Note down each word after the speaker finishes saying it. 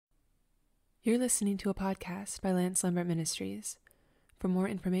You're listening to a podcast by Lance Lambert Ministries. For more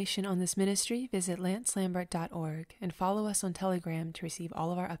information on this ministry, visit lancelambert.org and follow us on Telegram to receive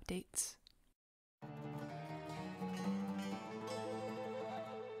all of our updates.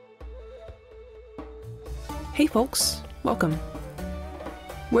 Hey folks, welcome.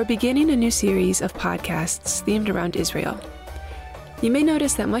 We're beginning a new series of podcasts themed around Israel. You may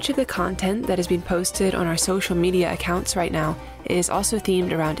notice that much of the content that is being posted on our social media accounts right now is also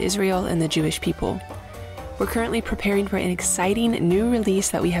themed around Israel and the Jewish people. We're currently preparing for an exciting new release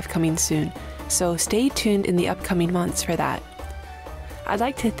that we have coming soon, so stay tuned in the upcoming months for that. I'd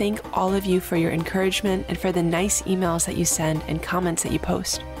like to thank all of you for your encouragement and for the nice emails that you send and comments that you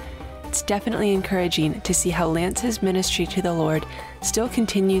post. It's definitely encouraging to see how Lance's ministry to the Lord still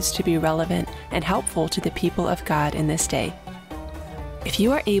continues to be relevant and helpful to the people of God in this day. If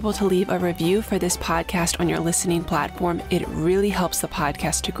you are able to leave a review for this podcast on your listening platform, it really helps the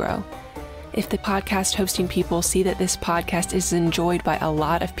podcast to grow. If the podcast hosting people see that this podcast is enjoyed by a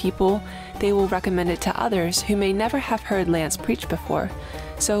lot of people, they will recommend it to others who may never have heard Lance preach before.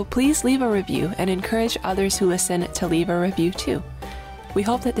 So please leave a review and encourage others who listen to leave a review too. We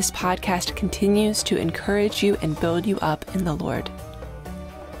hope that this podcast continues to encourage you and build you up in the Lord.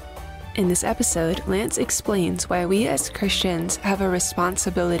 In this episode, Lance explains why we as Christians have a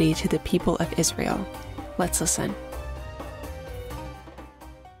responsibility to the people of Israel. Let's listen.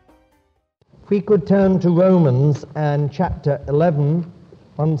 If we could turn to Romans and chapter 11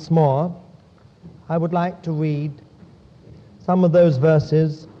 once more, I would like to read some of those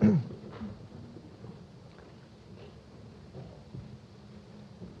verses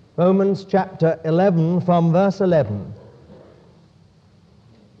Romans chapter 11 from verse 11.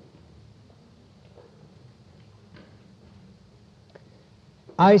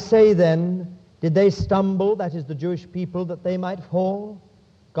 I say then, did they stumble, that is the Jewish people, that they might fall?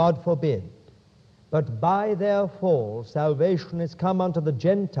 God forbid. But by their fall salvation is come unto the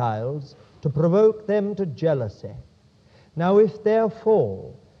Gentiles to provoke them to jealousy. Now if their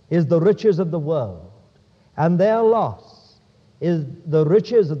fall is the riches of the world, and their loss is the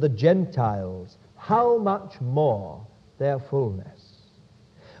riches of the Gentiles, how much more their fullness?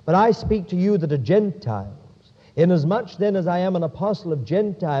 But I speak to you that are Gentiles. Inasmuch then as I am an apostle of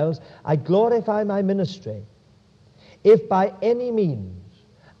Gentiles, I glorify my ministry, if by any means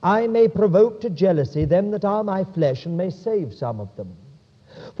I may provoke to jealousy them that are my flesh, and may save some of them.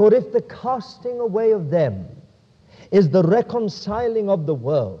 For if the casting away of them is the reconciling of the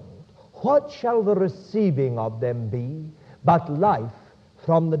world, what shall the receiving of them be but life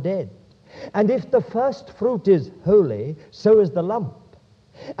from the dead? And if the first fruit is holy, so is the lump.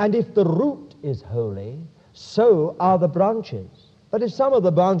 And if the root is holy, so are the branches. But if some of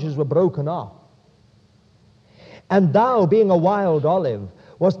the branches were broken off, and thou, being a wild olive,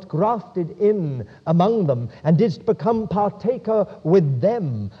 wast grafted in among them, and didst become partaker with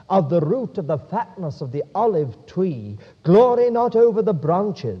them of the root of the fatness of the olive tree, glory not over the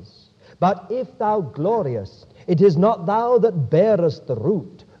branches. But if thou gloriest, it is not thou that bearest the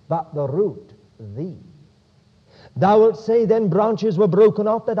root, but the root thee. Thou wilt say, then branches were broken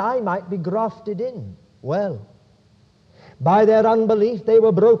off that I might be grafted in. Well, by their unbelief they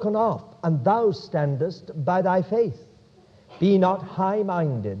were broken off, and thou standest by thy faith. Be not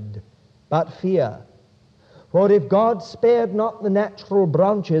high-minded, but fear. For if God spared not the natural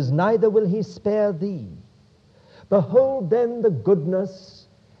branches, neither will he spare thee. Behold then the goodness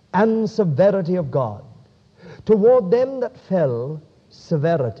and severity of God. Toward them that fell,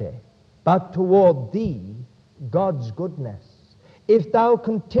 severity, but toward thee, God's goodness, if thou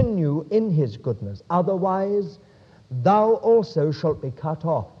continue in his goodness. Otherwise, thou also shalt be cut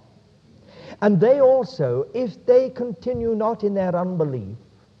off. And they also, if they continue not in their unbelief,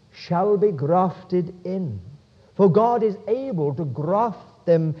 shall be grafted in. For God is able to graft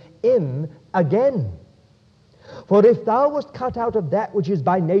them in again. For if thou wast cut out of that which is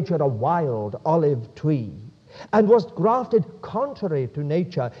by nature a wild olive tree, and wast grafted contrary to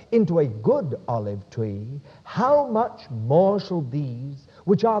nature into a good olive tree, how much more shall these,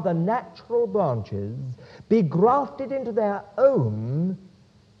 which are the natural branches, be grafted into their own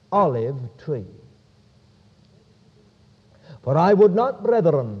olive tree? For I would not,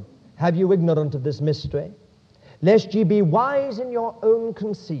 brethren, have you ignorant of this mystery, lest ye be wise in your own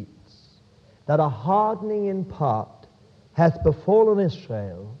conceits, that a hardening in part hath befallen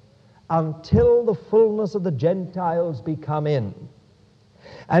Israel, until the fullness of the Gentiles be come in.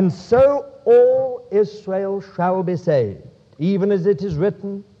 And so all Israel shall be saved, even as it is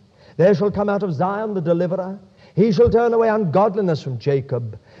written, there shall come out of Zion the deliverer, he shall turn away ungodliness from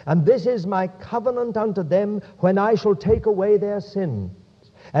Jacob, and this is my covenant unto them when I shall take away their sins.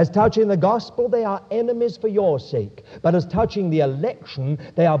 As touching the gospel, they are enemies for your sake. But as touching the election,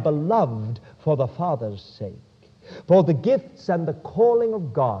 they are beloved for the Father's sake. For the gifts and the calling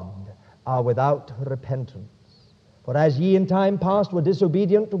of God are without repentance. For as ye in time past were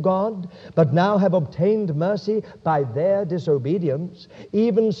disobedient to God, but now have obtained mercy by their disobedience,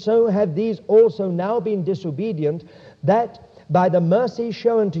 even so have these also now been disobedient, that by the mercy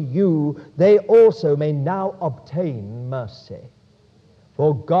shown to you, they also may now obtain mercy.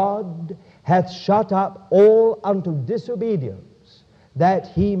 For God hath shut up all unto disobedience, that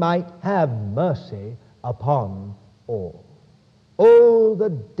he might have mercy upon all. Oh, the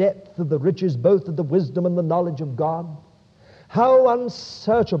depth of the riches both of the wisdom and the knowledge of God! How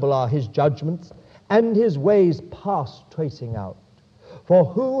unsearchable are his judgments, and his ways past tracing out. For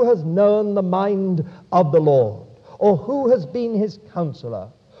who has known the mind of the Lord? Or who has been his counselor?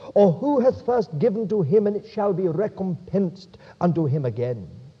 Or who hath first given to him, and it shall be recompensed unto him again?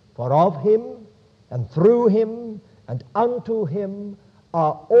 For of him, and through him, and unto him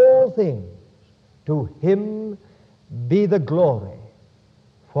are all things. To him be the glory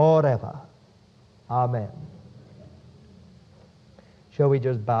forever. Amen. Shall we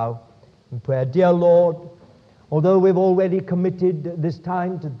just bow in prayer? Dear Lord, although we've already committed this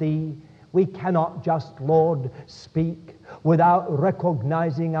time to Thee, we cannot just, Lord, speak without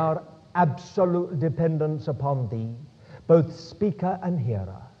recognizing our absolute dependence upon Thee, both speaker and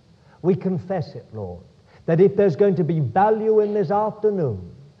hearer. We confess it, Lord, that if there's going to be value in this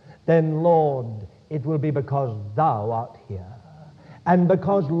afternoon, then, Lord, it will be because Thou art here. And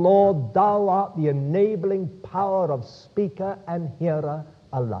because, Lord, Thou art the enabling power of speaker and hearer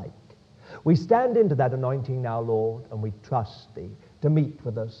alike. We stand into that anointing now, Lord, and we trust Thee to meet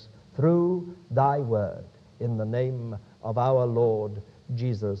with us through Thy word, in the name of our Lord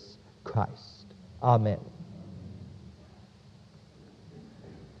Jesus Christ. Amen.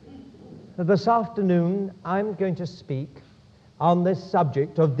 This afternoon, I'm going to speak on this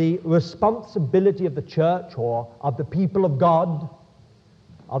subject of the responsibility of the church, or of the people of God,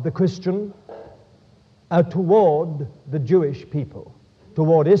 of the Christian, toward the Jewish people,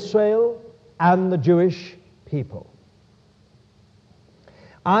 toward Israel and the Jewish people.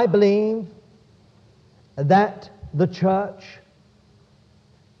 I believe that the church,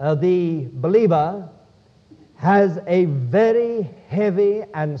 the believer, has a very heavy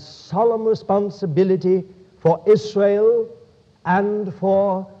and solemn responsibility for Israel and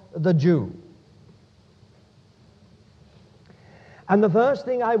for the Jew. And the first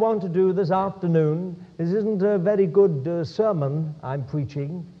thing I want to do this afternoon, this isn't a very good sermon I'm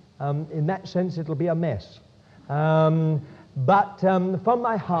preaching. In that sense, it'll be a mess. But from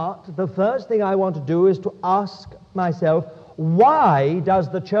my heart, the first thing I want to do is to ask myself, why does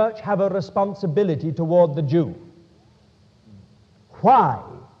the church have a responsibility toward the Jew? Why?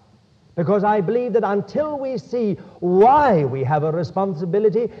 Because I believe that until we see why we have a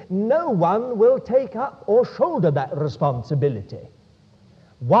responsibility, no one will take up or shoulder that responsibility.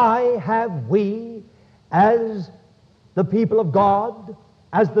 Why have we, as the people of God,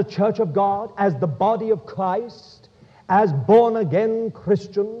 as the church of God, as the body of Christ, as born-again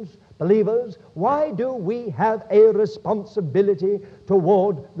Christians, believers, why do we have a responsibility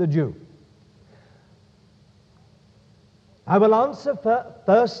toward the Jew? I will answer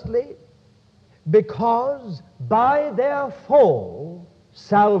firstly, because by their fall,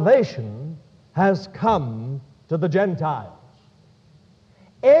 salvation has come to the Gentiles.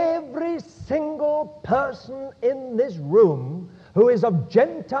 Every single person in this room who is of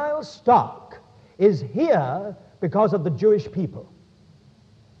Gentile stock is here because of the Jewish people.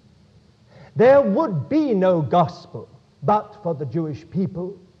 There would be no gospel but for the Jewish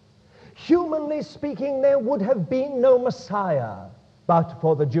people. Humanly speaking, there would have been no Messiah but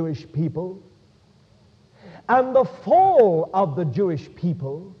for the Jewish people. And the fall of the Jewish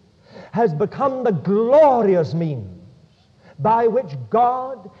people has become the glorious means by which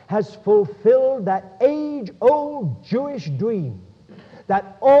God has fulfilled that age-old Jewish dream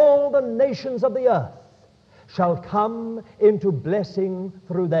that all the nations of the earth shall come into blessing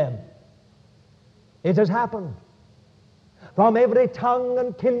through them. It has happened. From every tongue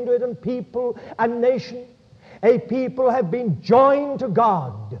and kindred and people and nation, a people have been joined to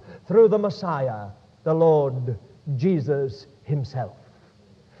God through the Messiah, the Lord Jesus himself.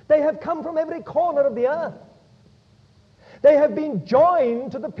 They have come from every corner of the earth. They have been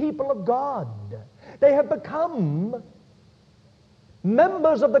joined to the people of God. They have become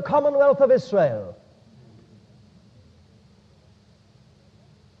members of the Commonwealth of Israel.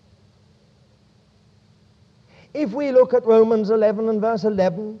 If we look at Romans 11 and verse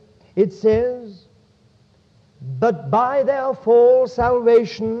 11, it says, but by their fall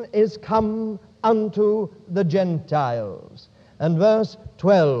salvation is come unto the Gentiles. And verse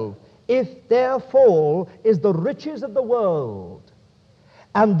 12, if their fall is the riches of the world,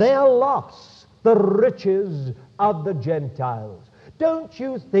 and their loss the riches of the Gentiles. Don't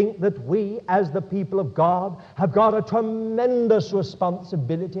you think that we, as the people of God, have got a tremendous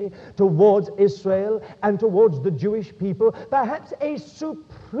responsibility towards Israel and towards the Jewish people, perhaps a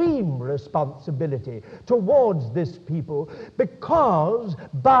supreme responsibility towards this people, because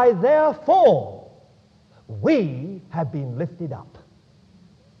by their fall we have been lifted up.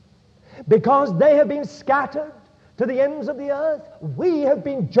 Because they have been scattered to the ends of the earth, we have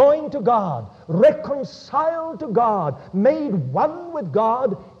been joined to God, reconciled to God, made one with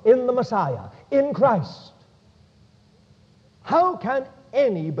God in the Messiah, in Christ. How can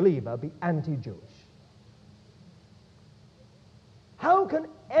any believer be anti-Jewish? How can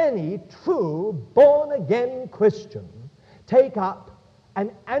any true born-again Christian take up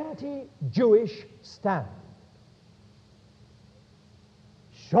an anti-Jewish stand?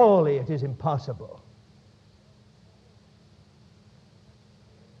 Surely it is impossible.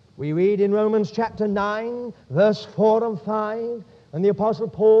 We read in Romans chapter 9, verse 4 and 5, and the Apostle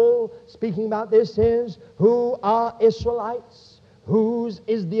Paul, speaking about this, says, who are Israelites, whose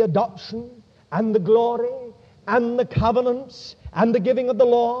is the adoption, and the glory, and the covenants, and the giving of the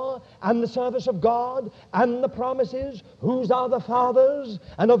law, and the service of God, and the promises, whose are the fathers,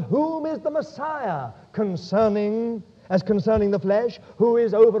 and of whom is the Messiah, concerning the flesh, who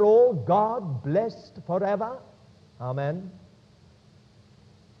is over all God, blessed forever. Amen.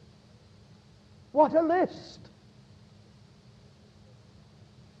 What a list!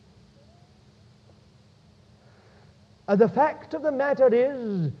 The fact of the matter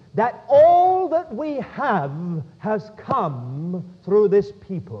is that all that we have has come through this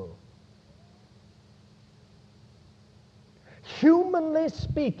people. Humanly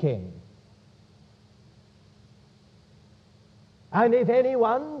speaking, and if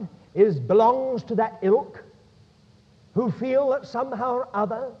anyone belongs to that ilk who feel that somehow or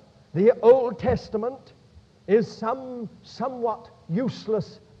other the Old Testament is some somewhat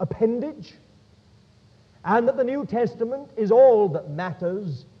useless appendage, and that the New Testament is all that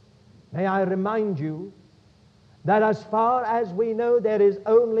matters, may I remind you that as far as we know, there is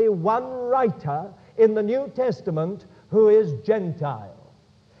only one writer in the New Testament who is Gentile,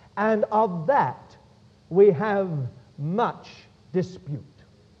 and of that we have much dispute.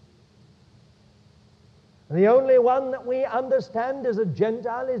 The only one that we understand as a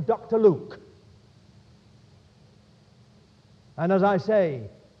Gentile is Dr. Luke. And as I say,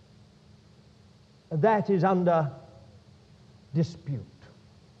 that is under dispute.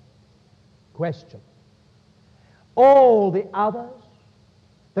 Question. All the others,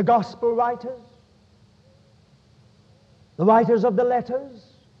 the gospel writers, the writers of the letters,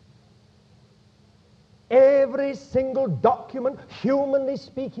 every single document, humanly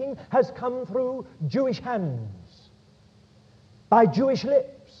speaking, has come through Jewish hands, by Jewish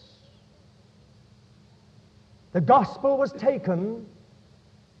lips. The gospel was taken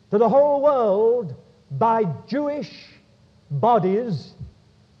to the whole world by Jewish bodies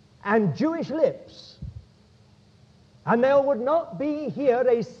and Jewish lips. And there would not be here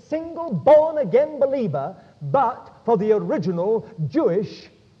a single born-again believer but for the original Jewish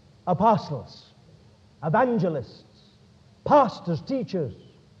apostles, evangelists, pastors, teachers,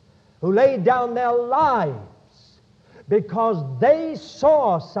 who laid down their lives because they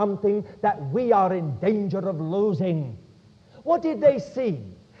saw something that we are in danger of losing. What did they see?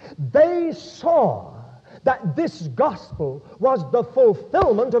 They saw that this gospel was the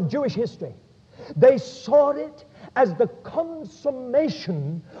fulfillment of Jewish history. They saw it as the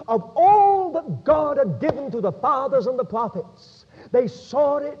consummation of all that God had given to the fathers and the prophets. They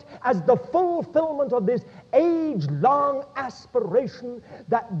saw it as the fulfillment of this age-long aspiration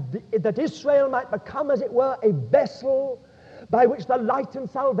that Israel might become, as it were, a vessel by which the light and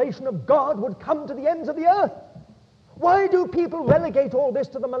salvation of God would come to the ends of the earth. Why do people relegate all this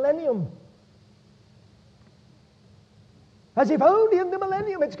to the millennium? As if only in the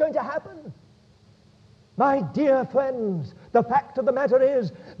millennium it's going to happen. My dear friends, the fact of the matter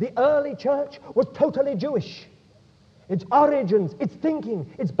is the early church was totally Jewish. Its origins, its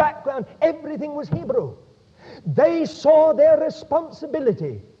thinking, its background, everything was Hebrew. They saw their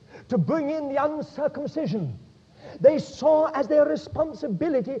responsibility to bring in the uncircumcision. They saw as their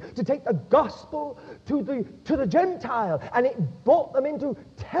responsibility to take the gospel to the Gentile, and it brought them into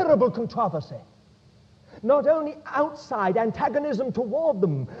terrible controversy. Not only outside antagonism toward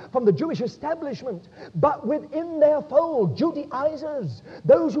them from the Jewish establishment, but within their fold, Judaizers,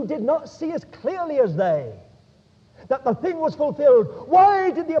 those who did not see as clearly as they. that the thing was fulfilled. Why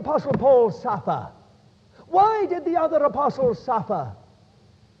did the Apostle Paul suffer? Why did the other apostles suffer?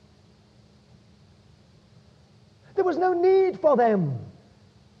 There was no need for them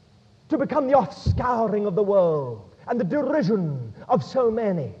to become the offscouring of the world and the derision of so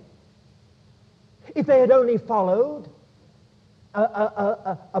many. If they had only followed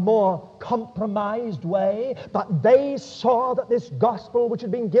a more compromised way, but they saw that this gospel which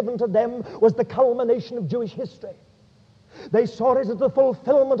had been given to them was the culmination of Jewish history. They saw it as the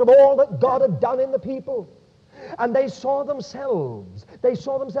fulfillment of all that God had done in the people. And they saw themselves,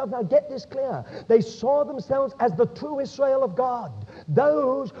 now get this clear, they saw themselves as the true Israel of God.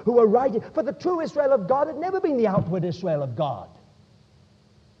 Those who were writing, for the true Israel of God had never been the outward Israel of God.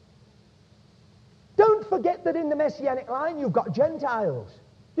 Don't forget that in the Messianic line you've got Gentiles.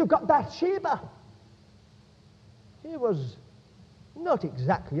 You've got Bathsheba. She was not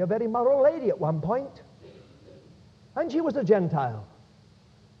exactly a very moral lady at one point. And she was a Gentile.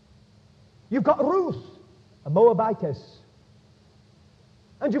 You've got Ruth, a Moabitess.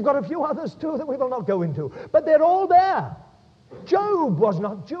 And you've got a few others too that we will not go into. But they're all there. Job was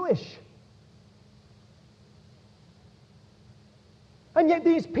not Jewish. And yet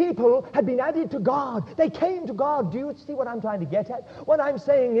these people had been added to God. They came to God. Do you see what I'm trying to get at? What I'm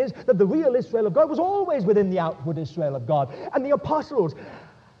saying is that the real Israel of God was always within the outward Israel of God. And the apostles,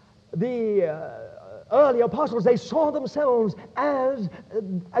 the early apostles, they saw themselves as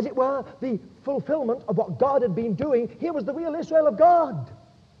it were, the fulfillment of what God had been doing. Here was the real Israel of God.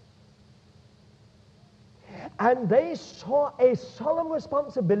 And they saw a solemn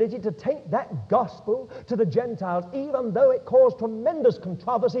responsibility to take that gospel to the Gentiles, even though it caused tremendous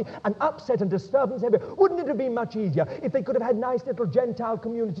controversy and upset and disturbance everywhere. Wouldn't it have been much easier if they could have had nice little Gentile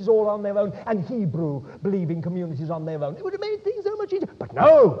communities all on their own and Hebrew-believing communities on their own? It would have made things so much easier. But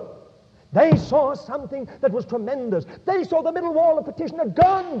no! They saw something that was tremendous. They saw the middle wall of partition had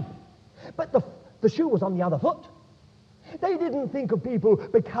gone. But the shoe was on the other foot. They didn't think of people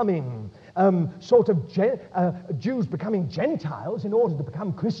becoming Jews becoming Gentiles in order to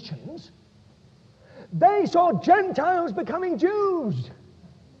become Christians. They saw Gentiles becoming Jews.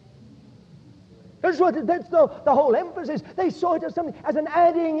 That's the whole emphasis. They saw it as something, as an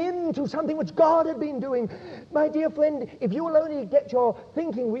adding into something which God had been doing. My dear friend, if you will only get your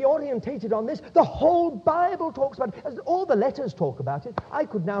thinking reorientated on this, the whole Bible talks about it. As all the letters talk about it. I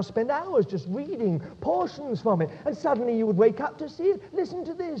could now spend hours just reading portions from it, and suddenly you would wake up to see it. Listen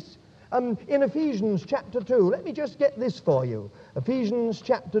to this. In Ephesians chapter 2, let me just get this for you. Ephesians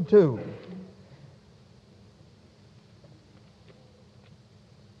chapter 2.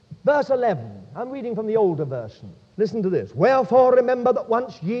 Verse 11. I'm reading from the older version. Listen to this. Wherefore remember that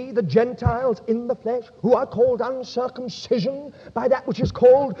once ye, the Gentiles in the flesh, who are called uncircumcision by that which is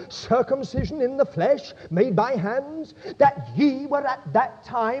called circumcision in the flesh, made by hands, that ye were at that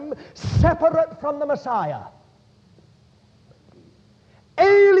time separate from the Messiah,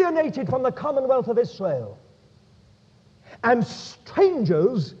 alienated from the commonwealth of Israel, and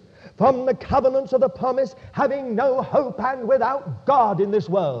strangers from the covenants of the promise, having no hope and without God in this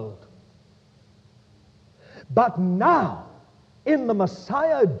world. But now, in the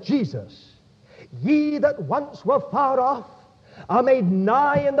Messiah Jesus, ye that once were far off are made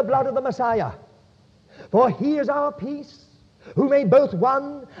nigh in the blood of the Messiah. For he is our peace, who made both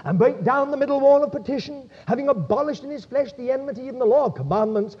one and break down the middle wall of partition, having abolished in his flesh the enmity and the law of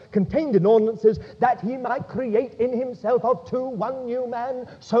commandments contained in ordinances, that he might create in himself of two one new man,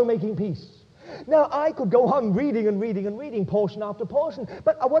 so making peace. Now, I could go on reading and reading and reading portion after portion,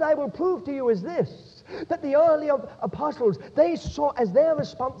 but what I will prove to you is this, that the early apostles, they saw as their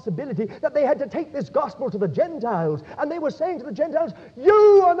responsibility that they had to take this gospel to the Gentiles, and they were saying to the Gentiles,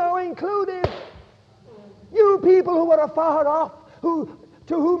 you are now included. You people who are afar off, to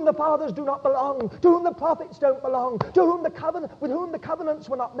whom the fathers do not belong, to whom the prophets don't belong, with whom the covenants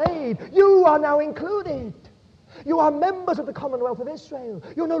were not made, you are now included. You are members of the commonwealth of Israel.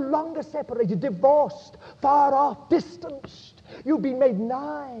 You're no longer separated, divorced, far off, distanced. You've been made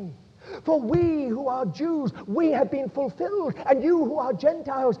nigh. For we who are Jews, we have been fulfilled, and you who are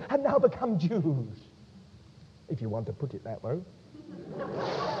Gentiles have now become Jews. If you want to put it that way.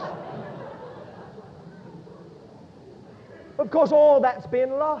 Of course, all that's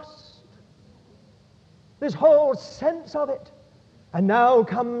been lost. This whole sense of it. And now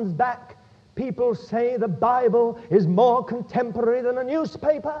comes back. People say the Bible is more contemporary than a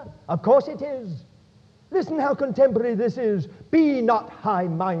newspaper. Of course it is. Listen how contemporary this is. Be not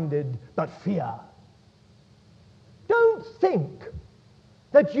high-minded, but fear. Don't think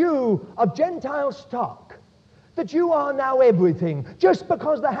that you of Gentile stock, that you are now everything, just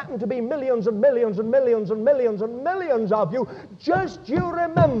because there happen to be millions and millions and millions and millions and millions of you, just you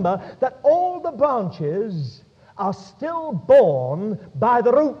remember that all the branches are still born by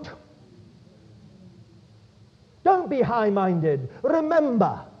the root. Don't be high-minded.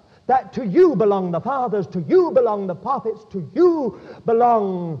 Remember that to you belong the fathers, to you belong the prophets, to you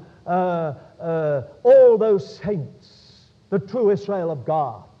belong all those saints, the true Israel of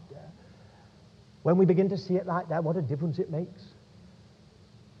God. When we begin to see it like that, what a difference it makes.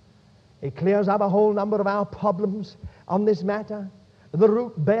 It clears up a whole number of our problems on this matter. The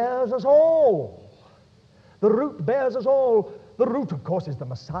root bears us all. The root bears us all. The root, of course, is the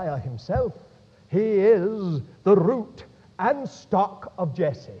Messiah himself. He is the root and stock of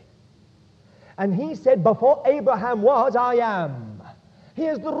Jesse. And he said, before Abraham was, I am. He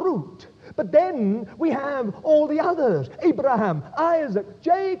is the root. But then we have all the others. Abraham, Isaac,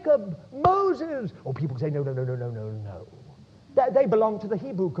 Jacob, Moses. Oh, people say, no. They belong to the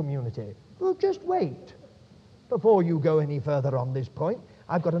Hebrew community. Well, just wait. Before you go any further on this point,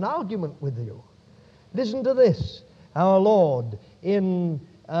 I've got an argument with you. Listen to this. Our Lord in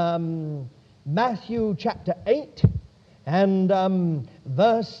Matthew chapter 8 and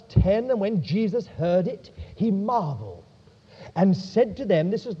verse 10, and when Jesus heard it, he marveled. And said to them,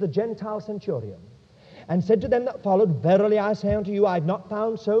 this is the Gentile centurion, and said to them that followed, verily I say unto you, I have not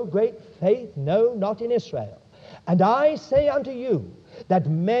found so great faith, no, not in Israel. And I say unto you, that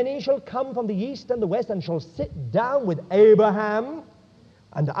many shall come from the east and the west, and shall sit down with Abraham,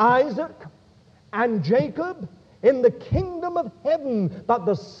 and Isaac, and Jacob, in the kingdom of heaven. But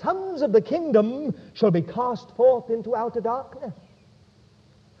the sons of the kingdom shall be cast forth into outer darkness.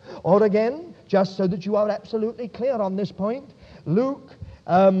 Or again, just so that you are absolutely clear on this point, Luke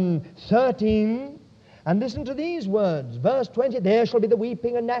 13, and listen to these words, verse 20, there shall be the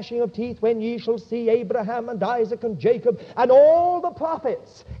weeping and gnashing of teeth when ye shall see Abraham and Isaac and Jacob and all the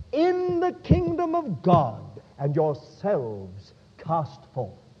prophets in the kingdom of God, and yourselves cast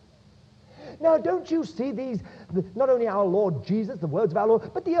forth. Now, don't you see these, not only our Lord Jesus, the words of our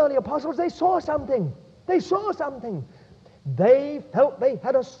Lord, but the early apostles, they saw something. They saw something. They felt they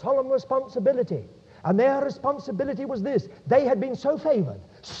had a solemn responsibility. And their responsibility was this. They had been so favored,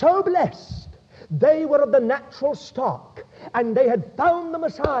 so blessed. They were of the natural stock. And they had found the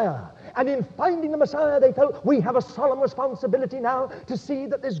Messiah. And in finding the Messiah, they felt, we have a solemn responsibility now to see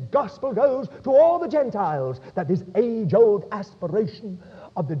that this gospel goes to all the Gentiles, that this age-old aspiration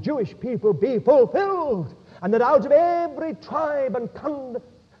of the Jewish people be fulfilled, and that out of every tribe and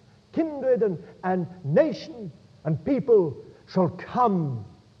kindred and nation and people shall come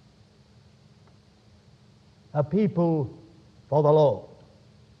a people for the Lord.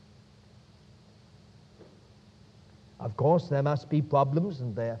 Of course, there must be problems,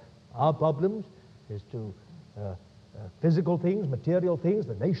 and there are problems as to physical things, material things,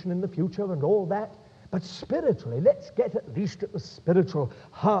 the nation in the future and all that. But spiritually, let's get at least at the spiritual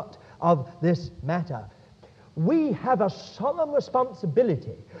heart of this matter. We have a solemn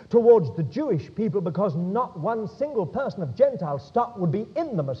responsibility towards the Jewish people, because not one single person of Gentile stock would be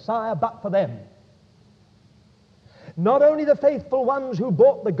in the Messiah but for them. Not only the faithful ones who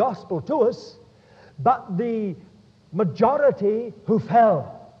brought the gospel to us, but the majority who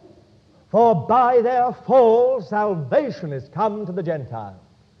fell. For by their fall salvation is come to the Gentiles.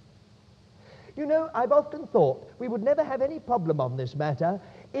 You know, I've often thought we would never have any problem on this matter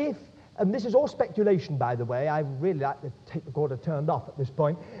if, and this is all speculation, by the way, I really like to take the recorder turned off at this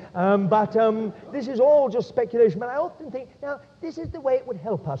point, but this is all just speculation, but I often think, now, this is the way it would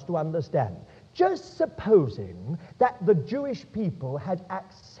help us to understand. Just supposing that the Jewish people had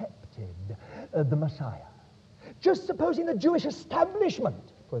accepted the Messiah. Just supposing the Jewish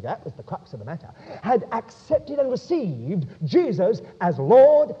establishment, for that was the crux of the matter, had accepted and received Jesus as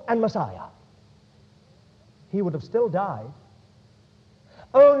Lord and Messiah. He would have still died.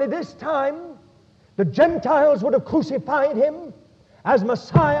 Only this time, the Gentiles would have crucified him as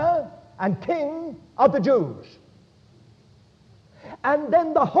Messiah and King of the Jews. And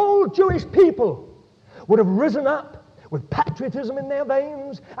then the whole Jewish people would have risen up with patriotism in their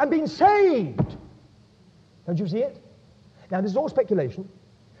veins and been saved. Don't you see it? Now, this is all speculation.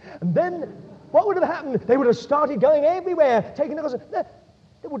 And then what would have happened? They would have started going everywhere, taking the gospel. There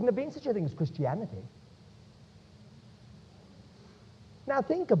wouldn't have been such a thing as Christianity. Now,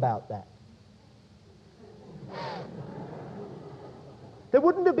 think about that. There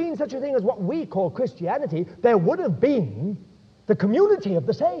wouldn't have been such a thing as what we call Christianity. There would have been the community of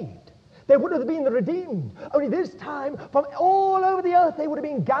the saved. There would have been the redeemed. Only this time, from all over the earth, they would have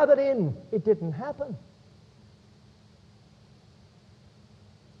been gathered in. It didn't happen.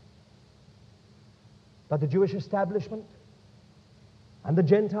 But the Jewish establishment and the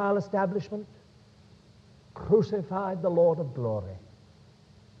Gentile establishment crucified the Lord of glory.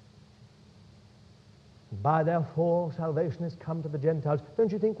 By their fall, salvation has come to the Gentiles.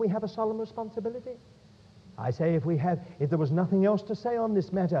 Don't you think we have a solemn responsibility? I say if there was nothing else to say on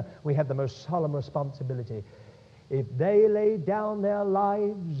this matter, we have the most solemn responsibility. If they lay down their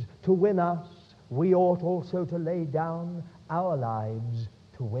lives to win us, we ought also to lay down our lives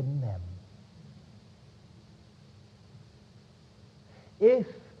to win them. If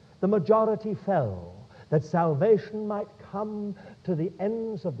the majority fell, that salvation might come to the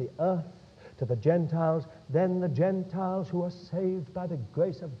ends of the earth, to the Gentiles, then the Gentiles who are saved by the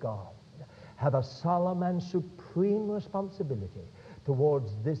grace of God have a solemn and supreme responsibility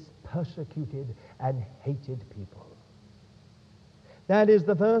towards this persecuted and hated people. That is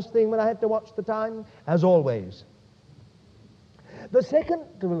the first thing when I had to watch the time, as always. The second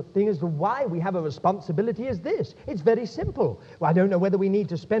thing is why we have a responsibility is this. It's very simple. Well, I don't know whether we need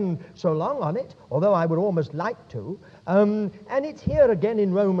to spend so long on it, although I would almost like to. And it's here again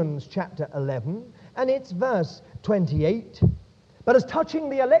in Romans chapter 11, and it's verse 28. But as touching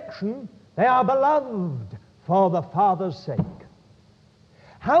the election, they are beloved for the Father's sake.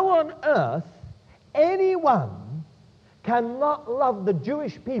 How on earth anyone cannot love the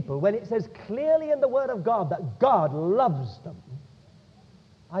Jewish people when it says clearly in the Word of God that God loves them?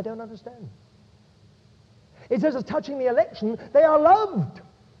 I don't understand. It says as touching the election, they are loved.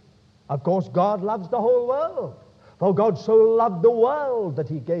 Of course, God loves the whole world. For God so loved the world that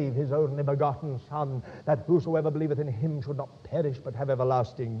he gave his only begotten Son, that whosoever believeth in him should not perish but have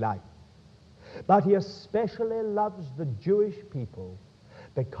everlasting life. But he especially loves the Jewish people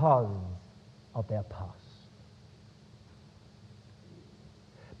because of their past.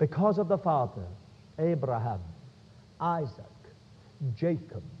 Because of the fathers, Abraham, Isaac,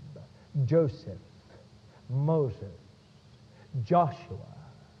 Jacob, Joseph, Moses, Joshua,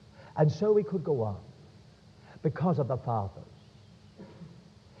 and so we could go on. Because of the fathers.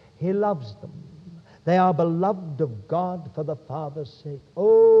 He loves them. They are beloved of God for the Father's sake.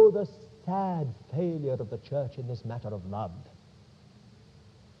 Oh, the sad failure of the church in this matter of love.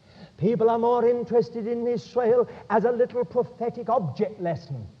 People are more interested in Israel as a little prophetic object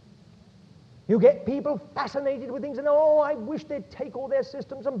lesson. You get people fascinated with things and, oh, I wish they'd take all their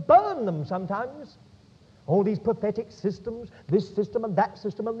systems and burn them sometimes. All these prophetic systems, this system and that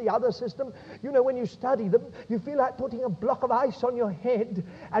system and the other system. You know, when you study them, you feel like putting a block of ice on your head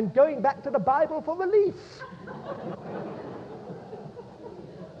and going back to the Bible for relief.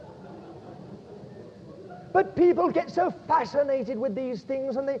 But people get so fascinated with these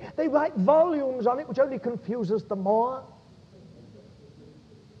things and they write volumes on it, which only confuses them more.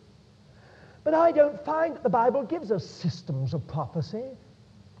 But I don't find that the Bible gives us systems of prophecy.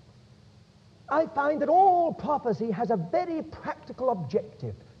 I find that all prophecy has a very practical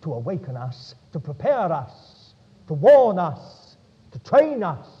objective: to awaken us, to prepare us, to warn us, to train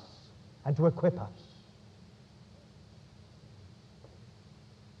us, and to equip us.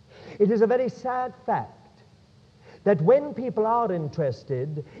 It is a very sad fact that when people are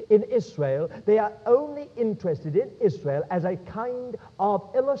interested in Israel, they are only interested in Israel as a kind of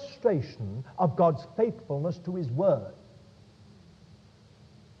illustration of God's faithfulness to his word.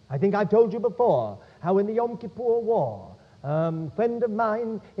 I think I've told you before how in the Yom Kippur War, a friend of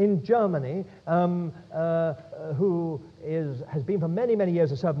mine in Germany, who has been for many, many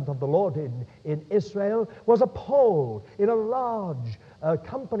years a servant of the Lord in Israel, was appalled in a large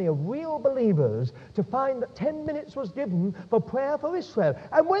company of real believers to find that 10 minutes was given for prayer for Israel.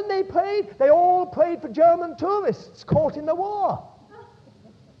 And when they prayed, they all prayed for German tourists caught in the war.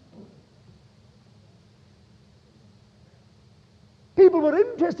 People were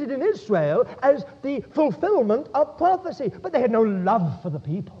interested in Israel as the fulfillment of prophecy, but they had no love for the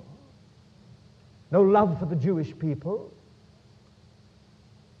people, no love for the Jewish people.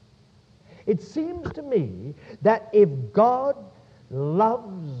 It seems to me that if God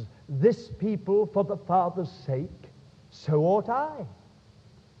loves this people for the Father's sake, so ought I.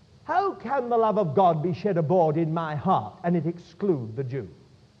 How can the love of God be shed abroad in my heart and it exclude the Jew?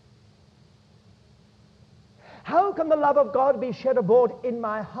 How can the love of God be shed abroad in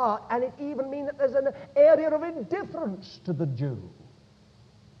my heart and it even mean that there's an area of indifference to the Jew?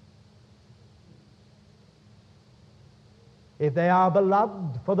 If they are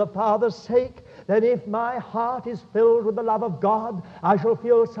beloved for the Father's sake, then if my heart is filled with the love of God, I shall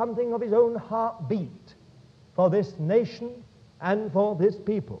feel something of his own heartbeat for this nation and for this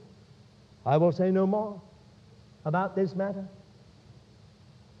people. I will say no more about this matter.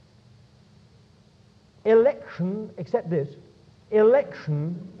 Election, except this,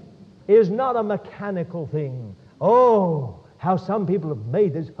 election is not a mechanical thing. Oh, how some people have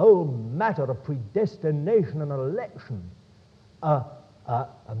made this whole matter of predestination and election a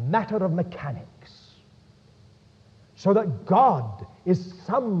matter of mechanics, so that God is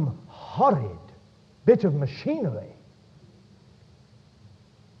some horrid bit of machinery.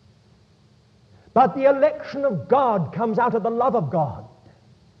 But the election of God comes out of the love of God.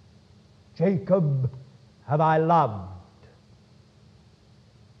 Jacob have I loved,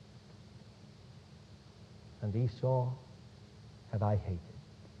 and Esau have I hated.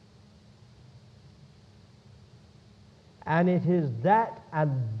 And it is that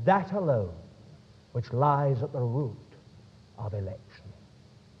and that alone which lies at the root of election.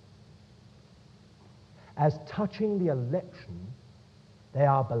 As touching the election, they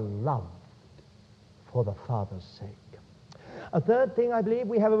are beloved for the Father's sake. A third thing, I believe,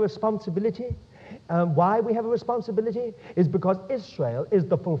 we have a responsibility. Why we have a responsibility is because Israel is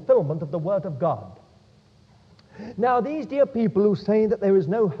the fulfillment of the Word of God. Now, these dear people who say that there is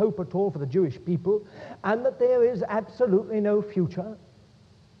no hope at all for the Jewish people and that there is absolutely no future,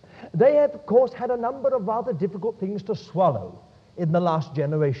 they have, of course, had a number of rather difficult things to swallow in the last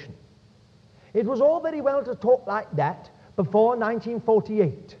generation. It was all very well to talk like that before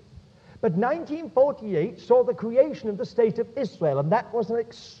 1948. But 1948 saw the creation of the state of Israel, and that was an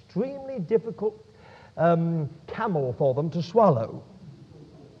extremely difficult camel for them to swallow.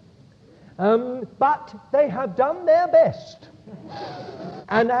 But they have done their best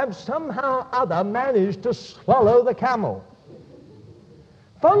and have somehow or other managed to swallow the camel.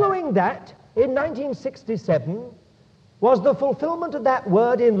 Following that, in 1967, was the fulfillment of that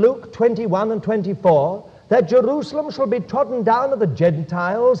word in Luke 21 and 24, that Jerusalem shall be trodden down of the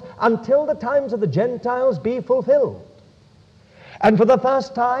Gentiles until the times of the Gentiles be fulfilled. And for the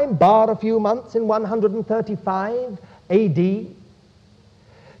first time, bar a few months in 135 A.D.,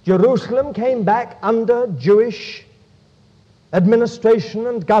 Jerusalem came back under Jewish administration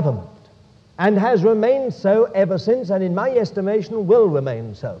and government, and has remained so ever since, and in my estimation will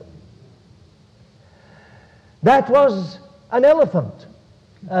remain so. That was an elephant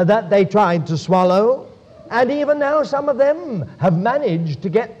that they tried to swallow, and even now some of them have managed to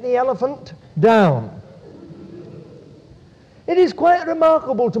get the elephant down. It is quite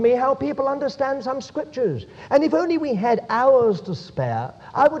remarkable to me how people understand some scriptures. And if only we had hours to spare,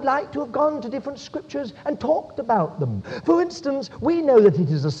 I would like to have gone to different scriptures and talked about them. For instance, we know that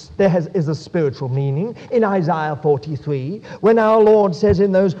there is a spiritual meaning in Isaiah 43, when our Lord says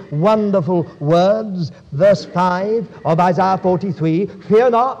in those wonderful words, verse 5 of Isaiah 43,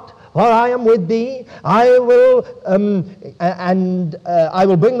 "Fear not, for I am with thee. I will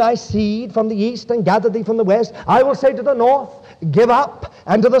bring thy seed from the east and gather thee from the west. I will say to the north, give up,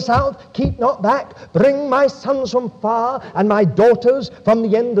 and to the south, keep not back. Bring my sons from far and my daughters from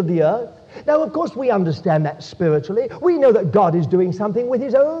the end of the earth." Now, of course, we understand that spiritually. We know that God is doing something with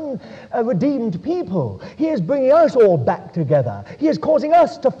his own redeemed people. He is bringing us all back together. He is causing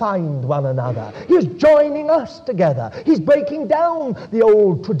us to find one another. He is joining us together. He's breaking down the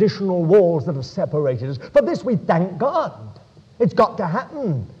old traditional walls that have separated us. For this we thank God. It's got to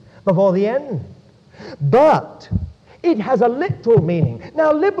happen before the end. But it has a literal meaning.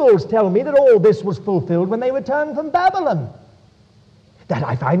 Now, liberals tell me that all this was fulfilled when they returned from Babylon. That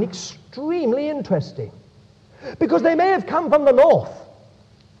I find extremely interesting, because they may have come from the north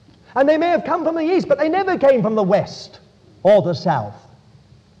and they may have come from the east, but they never came from the west or the south.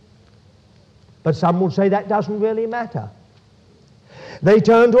 But some would say that doesn't really matter. They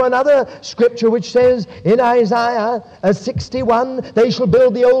turn to another scripture which says in Isaiah 61, "They shall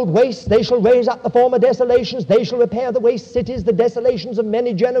build the old wastes, they shall raise up the former desolations, they shall repair the waste cities, the desolations of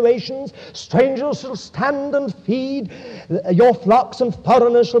many generations. Strangers shall stand and feed your flocks, and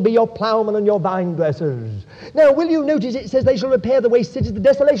foreigners shall be your plowmen and your vine dressers." Now, will you notice it says they shall repair the waste cities, the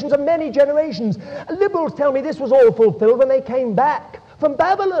desolations of many generations. Liberals tell me this was all fulfilled when they came back from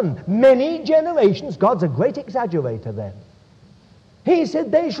Babylon. Many generations. God's a great exaggerator then. He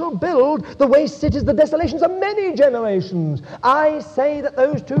said they shall build the waste cities, the desolations of many generations. I say that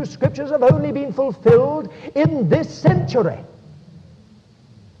those two scriptures have only been fulfilled in this century.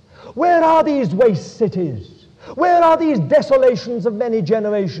 Where are these waste cities? Where are these desolations of many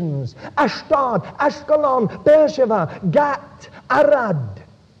generations? Ashdod, Ashkelon, Beersheba, Gat, Arad.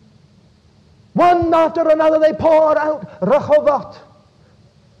 One after another they pour out Rehovot.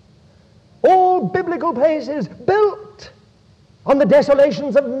 All biblical places built on the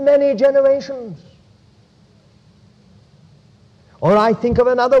desolations of many generations. Or I think of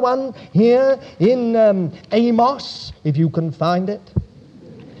another one here in Amos, if you can find it.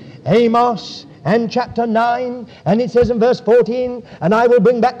 Amos and chapter 9, and it says in verse 14, and I will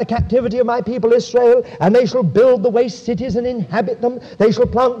bring back the captivity of my people Israel, and they shall build the waste cities and inhabit them. They shall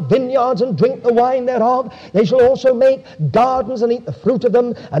plant vineyards and drink the wine thereof. They shall also make gardens and eat the fruit of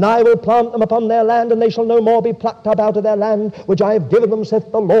them, and I will plant them upon their land, and they shall no more be plucked up out of their land, which I have given them,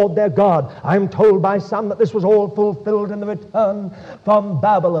 saith the Lord their God. I am told by some that this was all fulfilled in the return from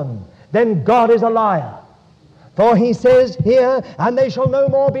Babylon. Then God is a liar. For he says here, and they shall no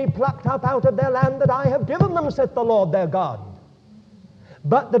more be plucked up out of their land that I have given them, saith the Lord their God.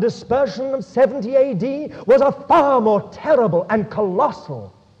 But the dispersion of 70 A.D. was a far more terrible and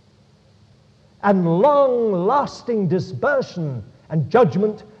colossal and long-lasting dispersion and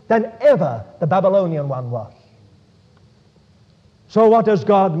judgment than ever the Babylonian one was. So what does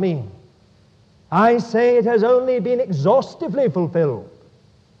God mean? I say it has only been exhaustively fulfilled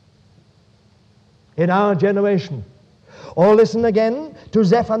in our generation. Or listen again to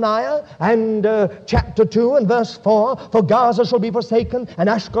Zephaniah and chapter 2 and verse 4. For Gaza shall be forsaken, and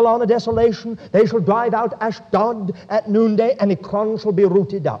Ashkelon a desolation. They shall drive out Ashdod at noonday, and Ekron shall be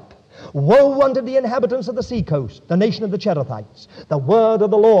rooted up. Woe unto the inhabitants of the seacoast, the nation of the Cherethites. The word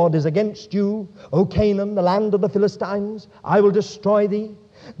of the Lord is against you, O Canaan, the land of the Philistines. I will destroy thee,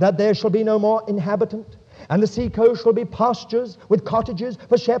 that there shall be no more inhabitant. And the sea coast shall be pastures with cottages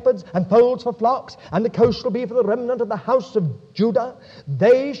for shepherds and folds for flocks, and the coast shall be for the remnant of the house of Judah.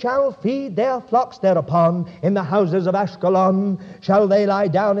 They shall feed their flocks thereupon. In the houses of Ashkelon shall they lie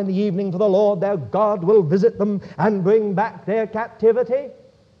down in the evening, for the Lord their God will visit them and bring back their captivity.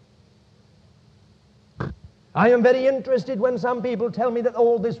 I am very interested when some people tell me that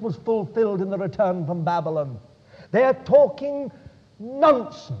all this was fulfilled in the return from Babylon. They are talking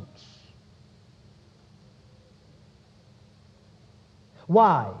nonsense.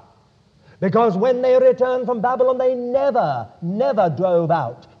 Why? Because when they returned from Babylon, they never drove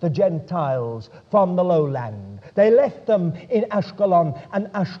out the Gentiles from the lowland. They left them in Ashkelon and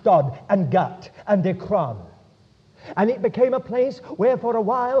Ashdod and Gat and Ekron. And it became a place where for a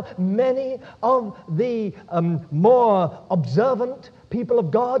while many of the more observant people of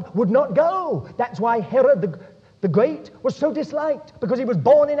God would not go. That's why Herod the Great was so disliked, because he was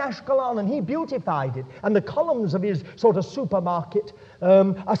born in Ashkelon and he beautified it. And the columns of his sort of supermarket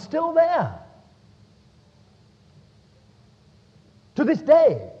are still there to this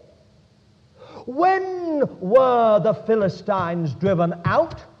day. When were the Philistines driven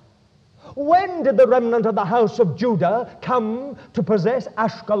out? When did the remnant of the house of Judah come to possess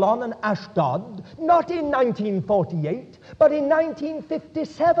Ashkelon and Ashdod? Not in 1948, but in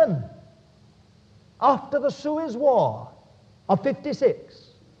 1957. After the Suez War of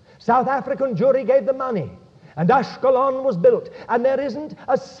 56, South African Jewry gave the money, and Ashkelon was built. And there isn't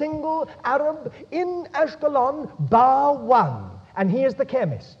a single Arab in Ashkelon bar one, and he is the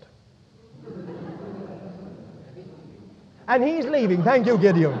chemist. And he's leaving. Thank you,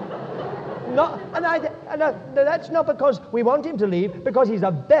 Gideon. That's not because we want him to leave, because he's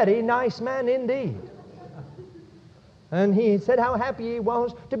a very nice man indeed. And he said how happy he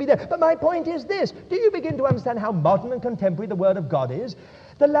was to be there. But my point is this. Do you begin to understand how modern and contemporary the Word of God is?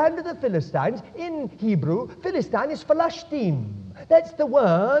 The land of the Philistines, in Hebrew, Philistine is Philashtim. That's the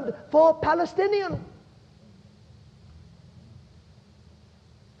word for Palestinian.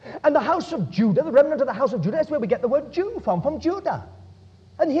 And the house of Judah, the remnant of the house of Judah, that's where we get the word Jew from Judah.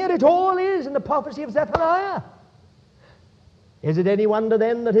 And here it all is in the prophecy of Zephaniah. Is it any wonder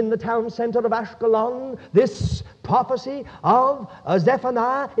then that in the town center of Ashkelon, this prophecy of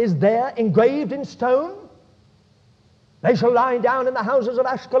Zephaniah is there engraved in stone? They shall lie down in the houses of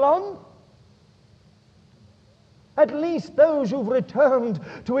Ashkelon. At least those who've returned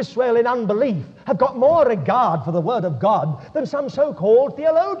to Israel in unbelief have got more regard for the Word of God than some so-called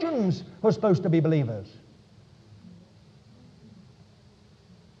theologians who are supposed to be believers.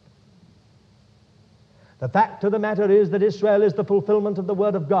 The fact of the matter is that Israel is the fulfillment of the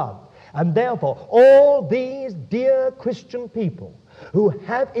Word of God. And therefore, all these dear Christian people who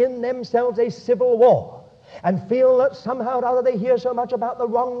have in themselves a civil war and feel that somehow or other they hear so much about the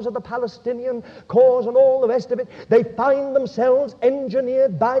wrongs of the Palestinian cause and all the rest of it, they find themselves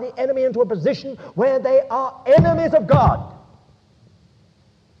engineered by the enemy into a position where they are enemies of God.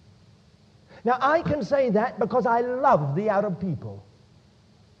 Now, I can say that because I love the Arab people.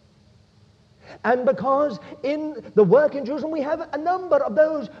 And because in the work in Jerusalem we have a number of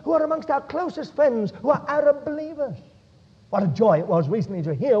those who are amongst our closest friends who are Arab believers. What a joy it was recently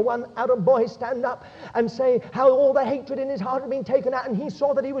to hear one Arab boy stand up and say how all the hatred in his heart had been taken out, and he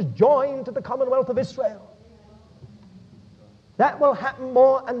saw that he was joined to the Commonwealth of Israel. That will happen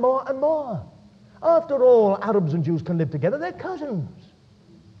more and more and more. After all, Arabs and Jews can live together. They're cousins.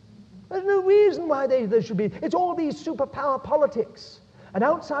 There's no reason why there should be. It's all these superpower politics and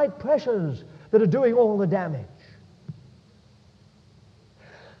outside pressures that are doing all the damage.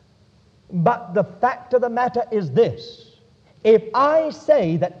 But the fact of the matter is this. If I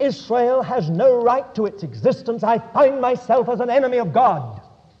say that Israel has no right to its existence, I find myself as an enemy of God.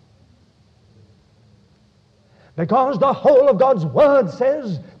 Because the whole of God's Word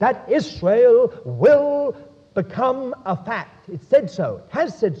says that Israel will become a fact. It said so. It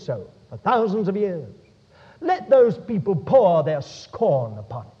has said so for thousands of years. Let those people pour their scorn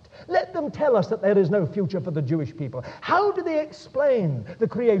upon it. Let them tell us that there is no future for the Jewish people. How do they explain the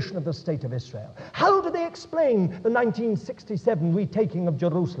creation of the state of Israel? How do they explain the 1967 retaking of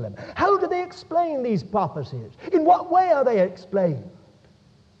Jerusalem? How do they explain these prophecies? In what way are they explained?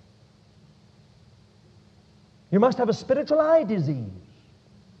 You must have a spiritual eye disease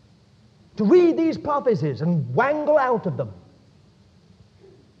to read these prophecies and wangle out of them.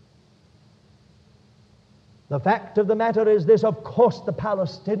 The fact of the matter is this: of course the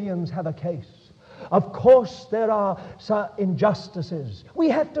Palestinians have a case. Of course there are injustices. We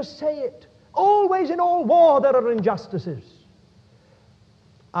have to say it. Always in all war there are injustices.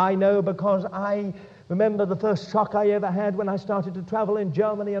 I know, because I remember the first shock I ever had when I started to travel in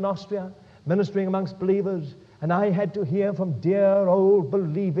Germany and Austria, ministering amongst believers. And I had to hear from dear old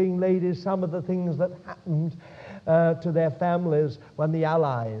believing ladies some of the things that happened to their families when the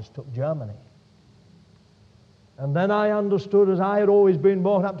Allies took Germany. And then I understood, as I had always been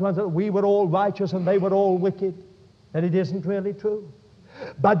brought up to understand, that we were all righteous and they were all wicked. And it isn't really true.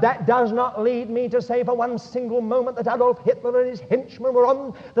 But that does not lead me to say for one single moment that Adolf Hitler and his henchmen were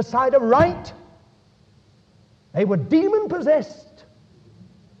on the side of right. They were demon-possessed.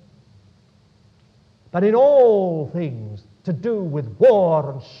 But in all things to do with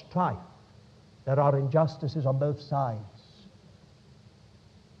war and strife, there are injustices on both sides.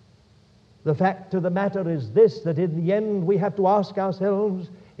 The fact of the matter is this, that in the end we have to ask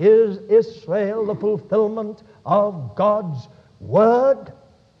ourselves, is Israel the fulfillment of God's Word?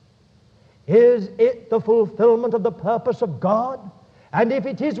 Is it the fulfillment of the purpose of God? And if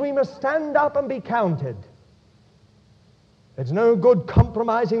it is, we must stand up and be counted. It's no good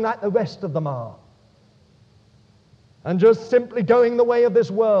compromising like the rest of them are, and just simply going the way of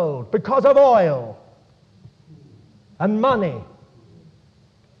this world because of oil and money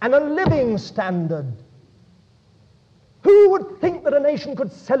and a living standard. Who would think that a nation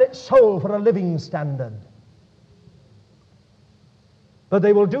could sell its soul for a living standard? But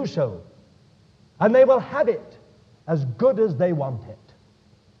they will do so, and they will have it as good as they want it,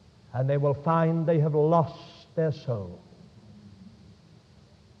 and they will find they have lost their soul.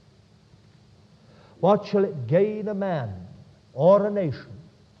 What shall it gain a man or a nation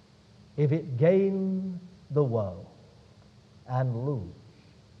if it gain the world and lose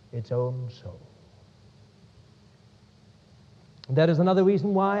its own soul? There is another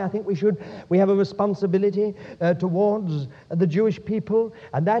reason why I think we have a responsibility towards the Jewish people,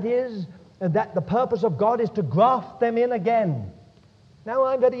 and that is that the purpose of God is to graft them in again. Now,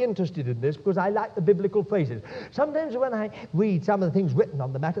 I'm very interested in this because I like the biblical phrases. Sometimes when I read some of the things written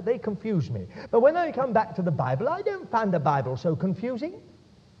on the matter, they confuse me. But when I come back to the Bible, I don't find the Bible so confusing.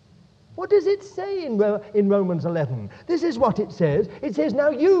 What does it say in Romans 11? This is what it says. It says, now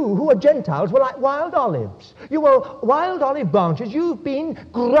you who are Gentiles were like wild olives. You were wild olive branches. You've been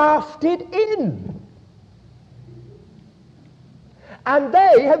grafted in. And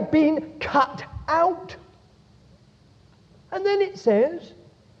they have been cut out. And then it says,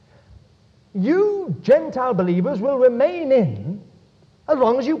 you Gentile believers will remain in as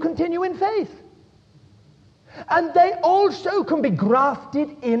long as you continue in faith. And they also can be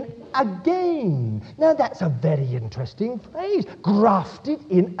grafted in again. Now that's a very interesting phrase, grafted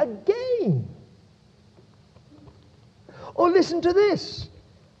in again. Or listen to this,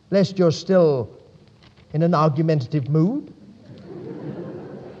 lest you're still in an argumentative mood.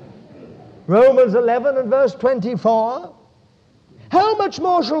 Romans 11 and verse 24. How much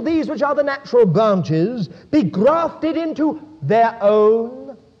more shall these which are the natural branches be grafted into their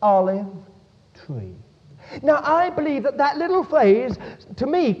own olive tree? Now, I believe that little phrase, to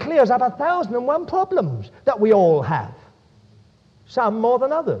me, clears up 1,001 problems that we all have, some more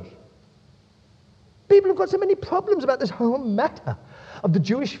than others. People have got so many problems about this whole matter of the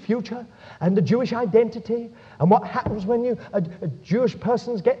Jewish future and the Jewish identity and what happens when a Jewish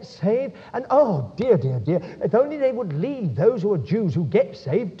person gets saved. And oh, dear, dear, dear, if only they would lead those who are Jews who get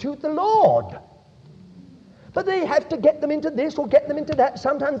saved to the Lord. But they have to get them into this or get them into that.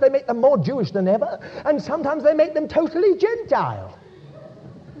 Sometimes they make them more Jewish than ever, and sometimes they make them totally Gentile.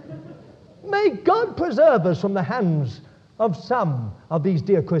 May God preserve us from the hands of some of these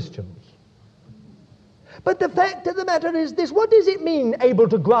dear Christians. But the fact of the matter is this: what does it mean, able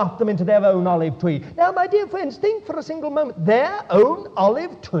to graft them into their own olive tree? Now, my dear friends, think for a single moment. Their own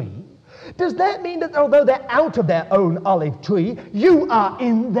olive tree? Does that mean that although they're out of their own olive tree, you are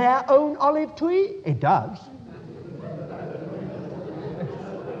in their own olive tree? It does.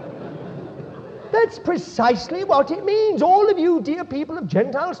 That's precisely what it means. All of you, dear people of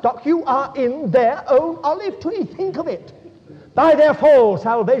Gentile stock, you are in their own olive tree. Think of it. By their fall,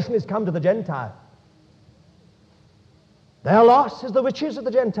 salvation is come to the Gentiles. Their loss is the riches of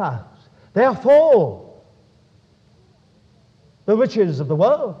the Gentiles. Their fall, the riches of the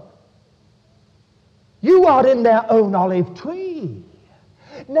world. You are in their own olive tree.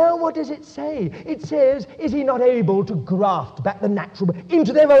 Now, what does it say? It says, is he not able to graft back the natural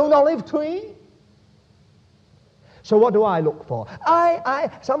into their own olive tree? So what do I look for?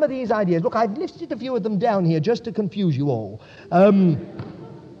 Some of these ideas, look, I've listed a few of them down here just to confuse you all.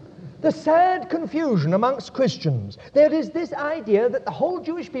 The sad confusion amongst Christians. There is this idea that the whole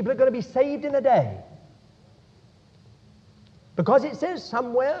Jewish people are going to be saved in a day. Because it says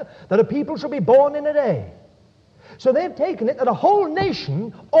somewhere that a people shall be born in a day. So they've taken it that a whole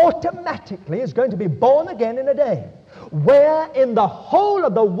nation automatically is going to be born again in a day. Where in the whole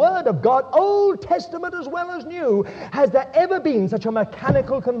of the Word of God, Old Testament as well as New, has there ever been such a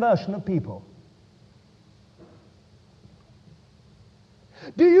mechanical conversion of people?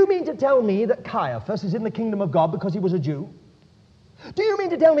 Do you mean to tell me that Caiaphas is in the kingdom of God because he was a Jew? Do you mean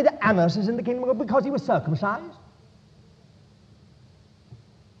to tell me that Annas is in the kingdom of God because he was circumcised?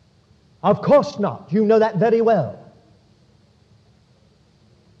 Of course not. You know that very well.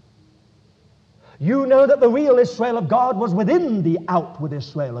 You know that the real Israel of God was within the outward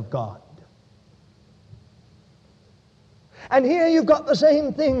Israel of God. And here you've got the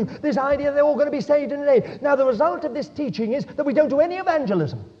same thing, this idea they're all going to be saved in a day. Now, the result of this teaching is that we don't do any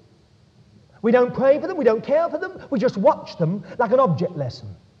evangelism. We don't pray for them, we don't care for them, we just watch them like an object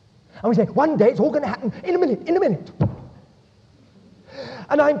lesson. And we say, one day it's all going to happen in a minute.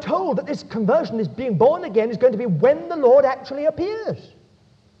 And I'm told that this conversion, this being born again, is going to be when the Lord actually appears.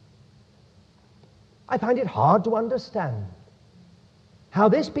 I find it hard to understand how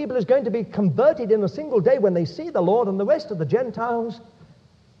this people is going to be converted in a single day when they see the Lord, and the rest of the Gentiles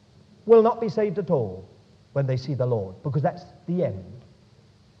will not be saved at all when they see the Lord, because that's the end.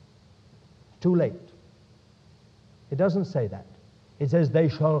 Too late. It doesn't say that. It says they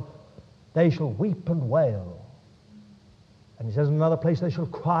shall weep and wail. And it says in another place they shall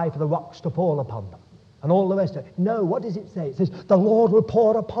cry for the rocks to fall upon them. And all the rest of it. No, what does it say? It says, the Lord will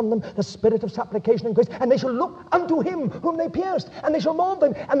pour upon them the spirit of supplication and grace, and they shall look unto him whom they pierced, and they shall mourn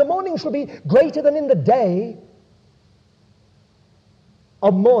them, and the mourning shall be greater than in the day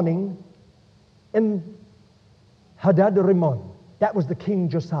of mourning in Hadad Rimmon. That was the King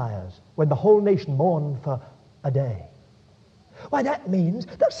Josiah's, when the whole nation mourned for a day. Why, that means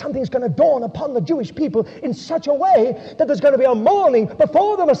that something's going to dawn upon the Jewish people in such a way that there's going to be a mourning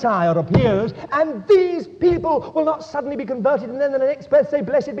before the Messiah appears, and these people will not suddenly be converted and then in the next breath say,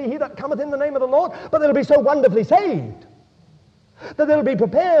 blessed be he that cometh in the name of the Lord, but they'll be so wonderfully saved that they'll be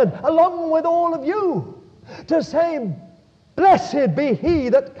prepared, along with all of you, to say, blessed be he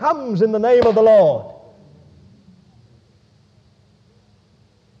that comes in the name of the Lord.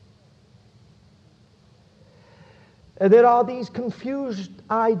 There are these confused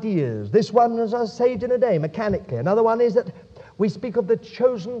ideas. This one is saved in a day, mechanically. Another one is that we speak of the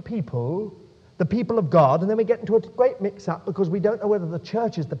chosen people, the people of God, and then we get into a great mix-up because we don't know whether the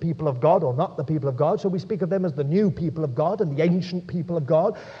church is the people of God or not the people of God, so we speak of them as the new people of God and the ancient people of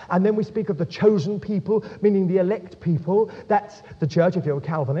God, and then we speak of the chosen people, meaning the elect people. That's the church if you're a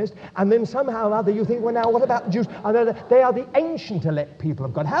Calvinist, and then somehow or other you think, well, now what about the Jews? They are the ancient elect people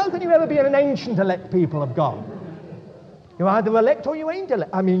of God. How can you ever be an ancient elect people of God? You're either elect or you ain't elect.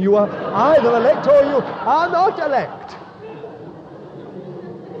 I mean, you are either elect or you are not elect.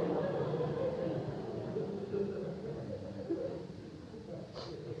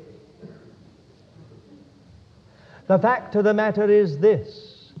 The fact of the matter is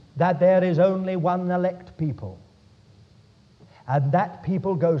this, that there is only one elect people. And that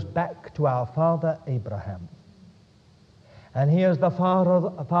people goes back to our father Abraham. And he is the father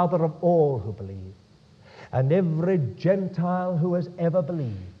of all who believe. And every Gentile who has ever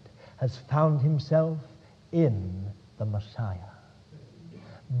believed has found himself in the Messiah.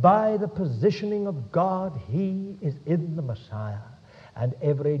 By the positioning of God, he is in the Messiah. And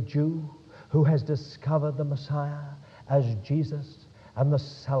every Jew who has discovered the Messiah as Jesus and the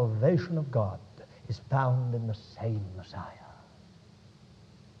salvation of God is found in the same Messiah.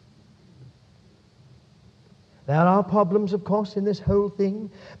 There are problems, of course, in this whole thing,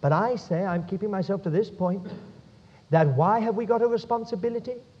 but I say, I'm keeping myself to this point, that why have we got a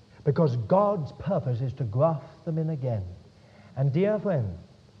responsibility? Because God's purpose is to graft them in again. And dear friend,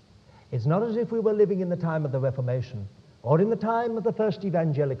 it's not as if we were living in the time of the Reformation, or in the time of the first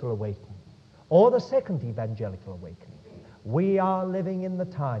evangelical awakening, or the second evangelical awakening. We are living in the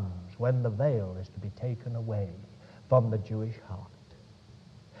times when the veil is to be taken away from the Jewish heart.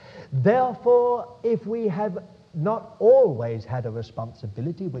 Therefore, if we have not always had a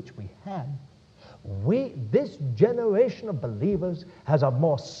responsibility, which we have, this generation of believers has a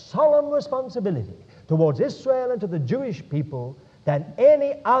more solemn responsibility towards Israel and to the Jewish people than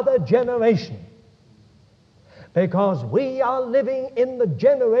any other generation. Because we are living in the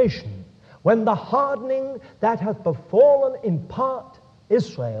generation when the hardening that hath befallen in part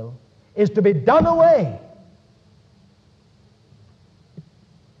Israel is to be done away.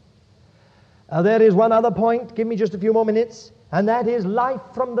 There is one other point, give me just a few more minutes, and that is life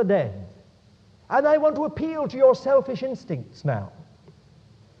from the dead. And I want to appeal to your selfish instincts now,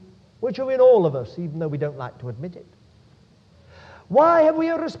 which are in all of us, even though we don't like to admit it. Why have we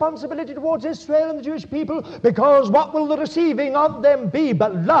a responsibility towards Israel and the Jewish people? Because what will the receiving of them be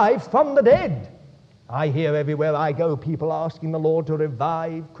but life from the dead? I hear everywhere I go people asking the Lord to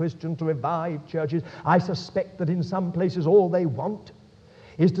revive Christians, to revive churches. I suspect that in some places all they want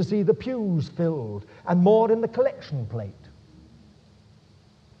is to see the pews filled and more in the collection plate.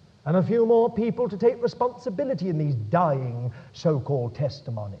 And a few more people to take responsibility in these dying so-called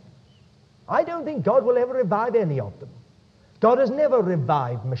testimonies. I don't think God will ever revive any of them. God has never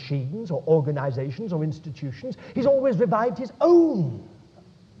revived machines or organizations or institutions. He's always revived his own.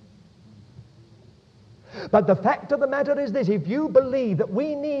 But the fact of the matter is this: if you believe that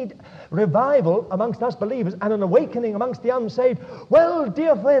we need revival amongst us believers and an awakening amongst the unsaved, well,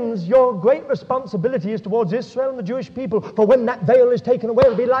 dear friends, your great responsibility is towards Israel and the Jewish people, for when that veil is taken away,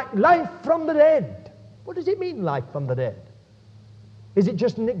 it'll be like life from the dead. What does it mean, life from the dead? Is it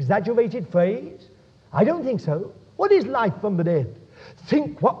just an exaggerated phrase? I don't think so. What is life from the dead?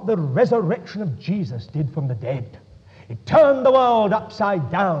 Think what the resurrection of Jesus did from the dead. It turned the world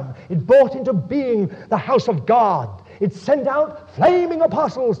upside down. It brought into being the house of God. It sent out flaming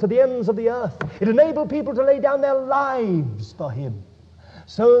apostles to the ends of the earth. It enabled people to lay down their lives for him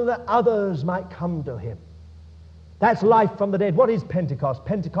so that others might come to him. That's life from the dead. What is Pentecost?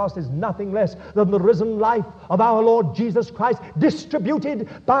 Pentecost is nothing less than the risen life of our Lord Jesus Christ distributed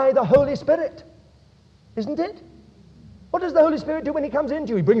by the Holy Spirit. Isn't it? What does the Holy Spirit do when he comes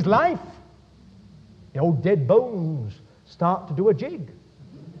into you? He brings life. The old dead bones start to do a jig.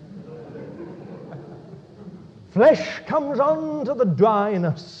 Flesh comes on to the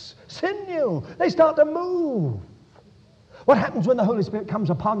dryness. Sinew, they start to move. What happens when the Holy Spirit comes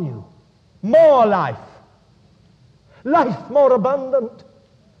upon you? More life. Life more abundant.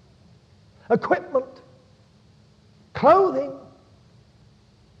 Equipment. Clothing.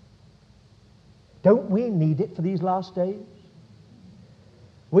 Don't we need it for these last days?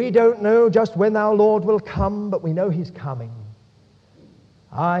 We don't know just when our Lord will come, but we know he's coming.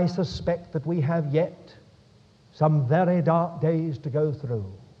 I suspect that we have yet some very dark days to go through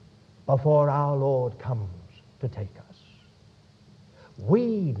before our Lord comes to take us.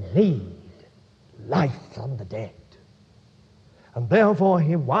 We need life from the dead. And therefore,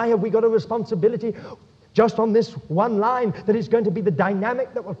 why have we got a responsibility just on this one line, that is going to be the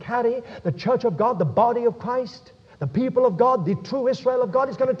dynamic that will carry the church of God, the body of Christ, the people of God, the true Israel of God?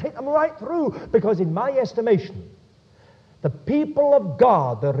 Is going to take them right through, because in my estimation, the people of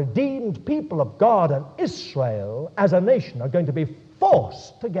God, the redeemed people of God, and Israel as a nation are going to be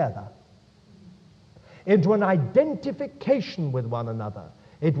forced together into an identification with one another.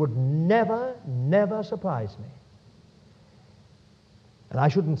 It would never, never surprise me. And I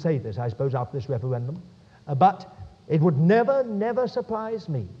shouldn't say this, I suppose, after this referendum, but it would never, never surprise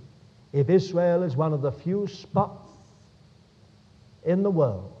me if Israel is one of the few spots in the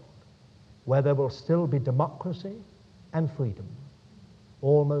world where there will still be democracy and freedom,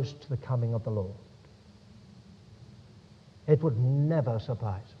 almost to the coming of the Lord. It would never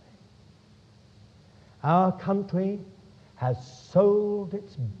surprise me. Our country has sold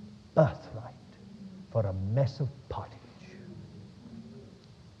its birthright for a mess of pottage.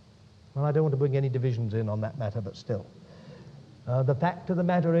 Well, I don't want to bring any divisions in on that matter, but still. The fact of the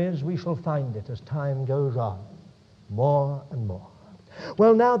matter is, we shall find it as time goes on, more and more.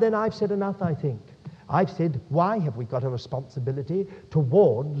 Well, now then, I've said enough, I think. I've said, why have we got a responsibility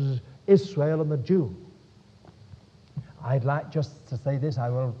towards Israel and the Jew? I'd like just to say this. I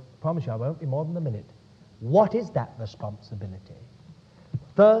will promise you I won't be more than a minute. What is that responsibility?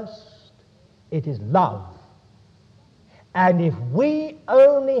 First, it is love And if we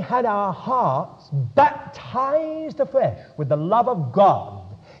only had our hearts baptized afresh with the love of God,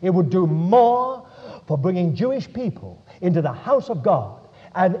 it would do more for bringing Jewish people into the house of God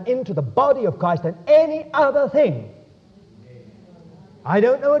and into the body of Christ than any other thing. I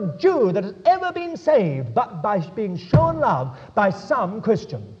don't know a Jew that has ever been saved but by being shown love by some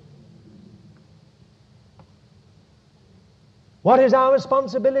Christian. What is our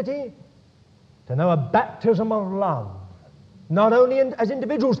responsibility? To know a baptism of love, not only as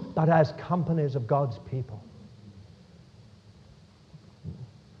individuals, but as companies of God's people.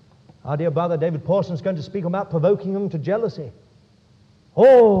 Our dear brother David Pawson is going to speak about provoking them to jealousy.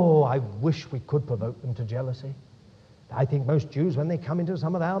 Oh, I wish we could provoke them to jealousy. I think most Jews, when they come into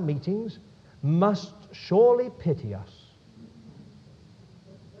some of our meetings, must surely pity us.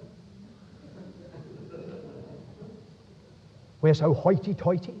 We're so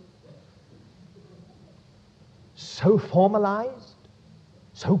hoity-toity, so formalized,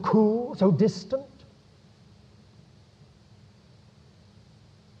 so cool, so distant.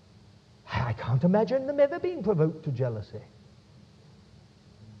 I can't imagine them ever being provoked to jealousy.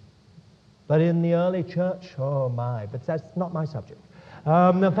 But in the early church, oh my, but that's not my subject.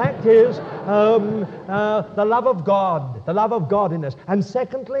 The fact is, the love of God in us. And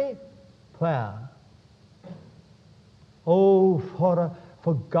secondly, prayer. Oh,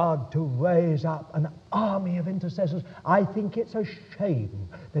 for God to raise up an army of intercessors. I think it's a shame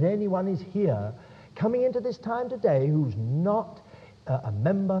that anyone is here coming into this time today who's not a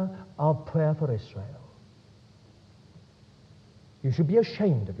member of Prayer for Israel. You should be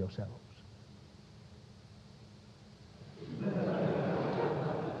ashamed of yourselves.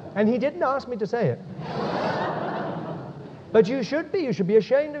 And he didn't ask me to say it. But you should be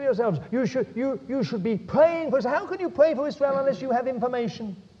ashamed of yourselves. You should be praying for Israel. How can you pray for Israel unless you have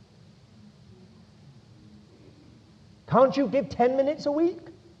information? Can't you give 10 minutes a week?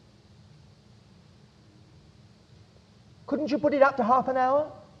 Couldn't you put it up to half an hour?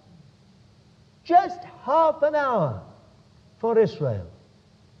 Just half an hour for Israel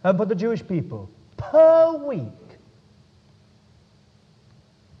and for the Jewish people per week.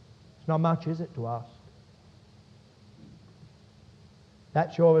 It's not much, is it, to ask?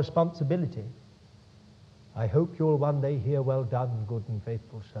 That's your responsibility. I hope you'll one day hear, "Well done, good and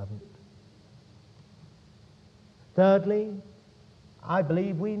faithful servant." Thirdly, I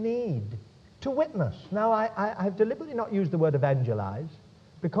believe we need to witness. Now, I've deliberately not used the word evangelize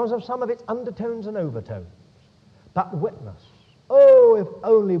because of some of its undertones and overtones. But witness. Oh, if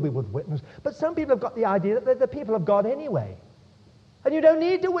only we would witness. But some people have got the idea that they're the people of God anyway. And you don't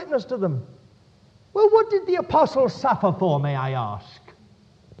need to witness to them. Well, what did the apostles suffer for, may I ask?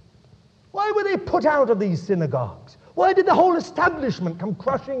 Why were they put out of these synagogues? Why did the whole establishment come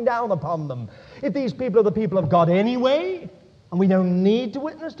crushing down upon them? If these people are the people of God anyway, and we don't need to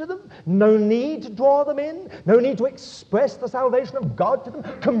witness to them, no need to draw them in, no need to express the salvation of God to them,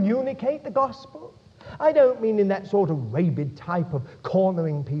 communicate the gospel. I don't mean in that sort of rabid type of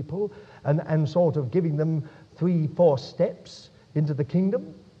cornering people and sort of giving them 3-4 steps into the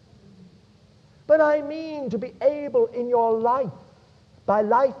kingdom. But I mean to be able in your life, by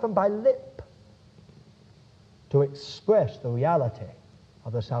life and by lip, to express the reality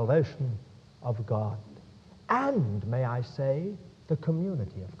of the salvation of God. And, may I say, the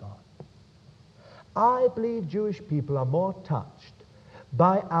community of God. I believe Jewish people are more touched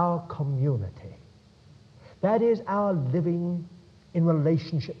by our community. That is, our living in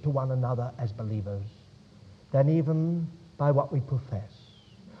relationship to one another as believers, than even by what we profess.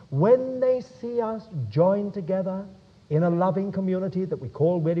 When they see us joined together in a loving community that we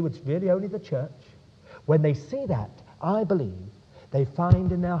call really, it's really only the church, when they see that, I believe, they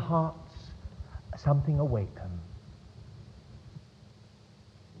find in their hearts something awaken.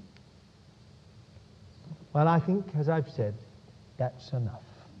 Well, I think, as I've said, that's enough.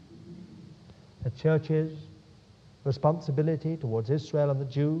 The church's responsibility towards Israel and the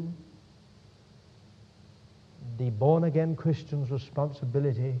Jew, the born-again Christian's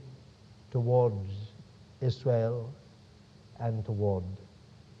responsibility towards Israel and toward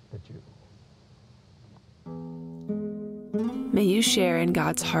the Jew. May you share in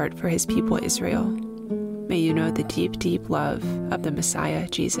God's heart for his people Israel. May you know the deep, deep love of the Messiah,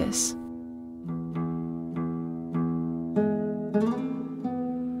 Jesus.